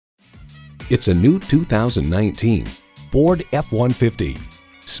It's a new 2019 Ford F-150.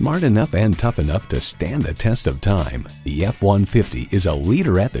 Smart enough and tough enough to stand the test of time, the F-150 is a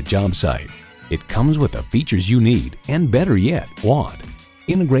leader at the job site. It comes with the features you need and, better yet, want.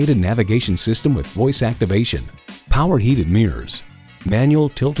 Integrated navigation system with voice activation, power heated mirrors, manual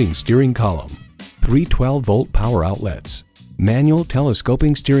tilting steering column, 3 12-volt power outlets, manual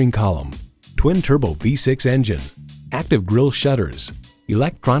telescoping steering column, twin-turbo V6 engine, active grille shutters,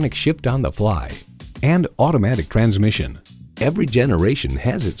 electronic shift on the fly, and automatic transmission. Every generation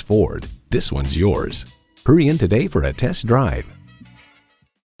has its Ford. This one's yours. Hurry in today for a test drive.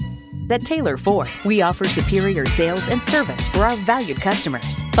 At Taylor Ford, we offer superior sales and service for our valued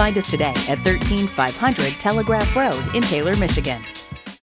customers. Find us today at 13500 Telegraph Road in Taylor, Michigan.